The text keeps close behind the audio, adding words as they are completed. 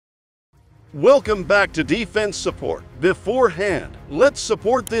Welcome back to Defense Support. Beforehand, let's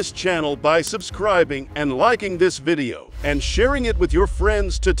support this channel by subscribing and liking this video and sharing it with your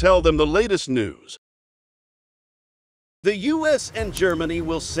friends to tell them the latest news. The US and Germany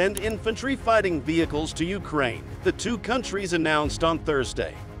will send infantry fighting vehicles to Ukraine, the two countries announced on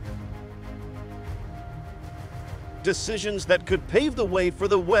Thursday. Decisions that could pave the way for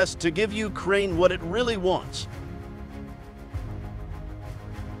the West to give Ukraine what it really wants.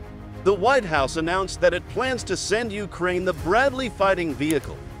 The White House announced that it plans to send Ukraine the Bradley fighting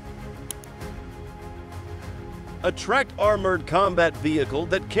vehicle, a tracked armored combat vehicle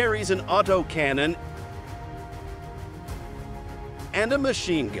that carries an autocannon and a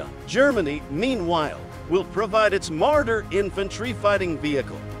machine gun. Germany, meanwhile, will provide its Marder infantry fighting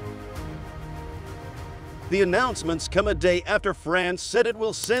vehicle. The announcements come a day after France said it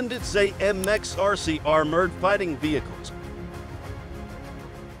will send its AMX-RC armored fighting vehicles,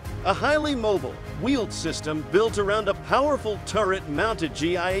 a highly mobile, wheeled system built around a powerful turret-mounted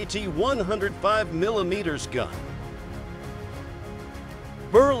GIAT 105mm gun.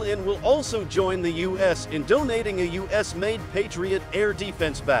 Berlin will also join the U.S. in donating a U.S.-made Patriot air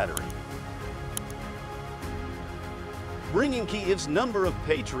defense battery, bringing Kyiv's number of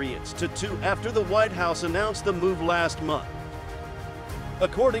Patriots to 2 after the White House announced the move last month.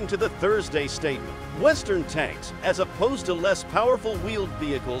 According to the Thursday statement, Western tanks, as opposed to less powerful wheeled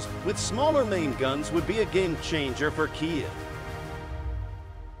vehicles with smaller main guns, would be a game changer for Kyiv,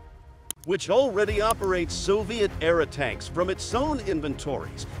 which already operates Soviet-era tanks from its own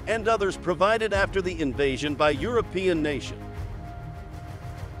inventories and others provided after the invasion by European nations.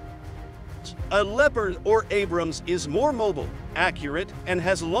 A Leopard or Abrams is more mobile, accurate, and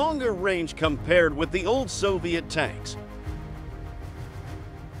has longer range compared with the old Soviet tanks.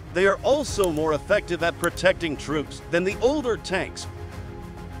 They are also more effective at protecting troops than the older tanks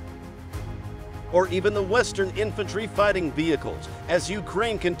or even the Western infantry fighting vehicles, as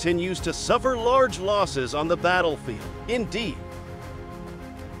Ukraine continues to suffer large losses on the battlefield. Indeed,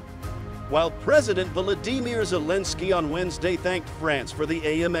 while President Volodymyr Zelensky on Wednesday thanked France for the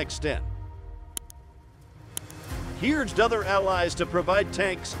AMX-10, he urged other allies to provide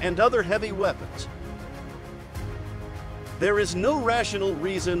tanks and other heavy weapons. There is no rational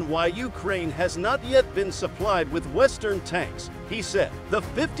reason why Ukraine has not yet been supplied with Western tanks, he said. The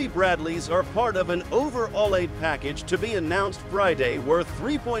 50 Bradleys are part of an overall aid package to be announced Friday worth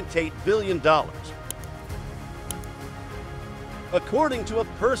 $3.8 billion. According to a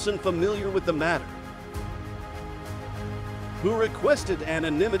person familiar with the matter, who requested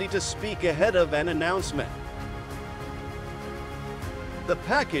anonymity to speak ahead of an announcement, the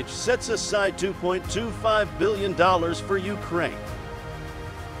package sets aside $2.25 billion for Ukraine,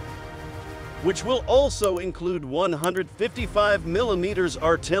 which will also include 155mm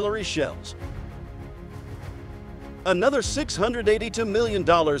artillery shells. Another $682 million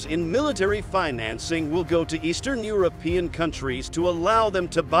in military financing will go to Eastern European countries to allow them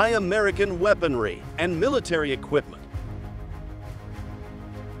to buy American weaponry and military equipment.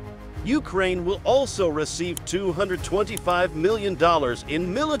 Ukraine will also receive $225 million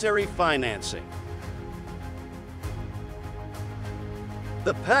in military financing.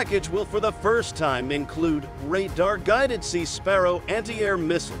 The package will for the first time include radar-guided Sea Sparrow anti-air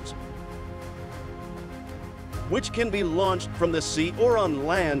missiles, which can be launched from the sea or on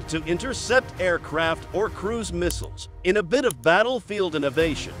land to intercept aircraft or cruise missiles. In a bit of battlefield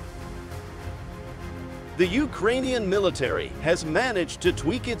innovation, the Ukrainian military has managed to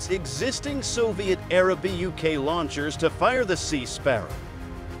tweak its existing Soviet-era Buk launchers to fire the Sea Sparrow.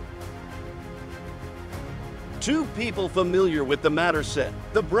 Two people familiar with the matter said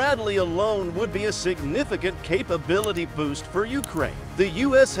the Bradley alone would be a significant capability boost for Ukraine. The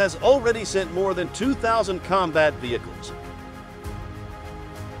U.S. has already sent more than 2,000 combat vehicles,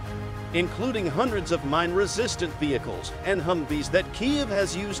 including hundreds of mine-resistant vehicles and Humvees that Kyiv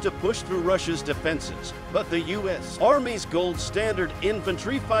has used to push through Russia's defenses. But the U.S. Army's gold standard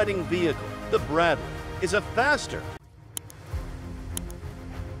infantry fighting vehicle, the Bradley, is a faster,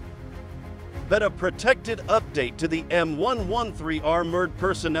 but a protected update to the M113 Armored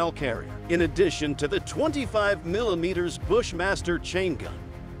Personnel Carrier, in addition to the 25mm Bushmaster chain gun.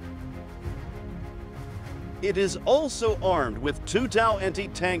 It is also armed with 2 Tau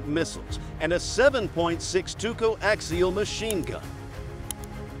anti-tank missiles and a 7.62 coaxial machine gun.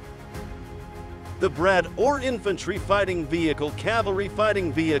 The Brad or infantry fighting vehicle cavalry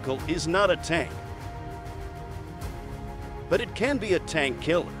fighting vehicle is not a tank, but it can be a tank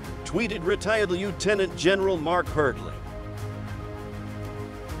killer, tweeted retired Lieutenant General Mark Hurtley.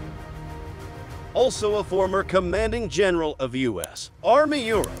 also a former commanding general of U.S. Army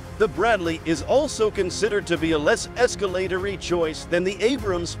Europe. The Bradley is also considered to be a less escalatory choice than the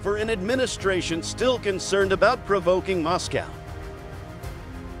Abrams for an administration still concerned about provoking Moscow.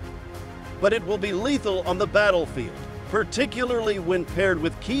 But it will be lethal on the battlefield, particularly when paired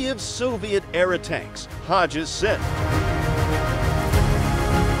with Kiev's Soviet-era tanks, Hodges said.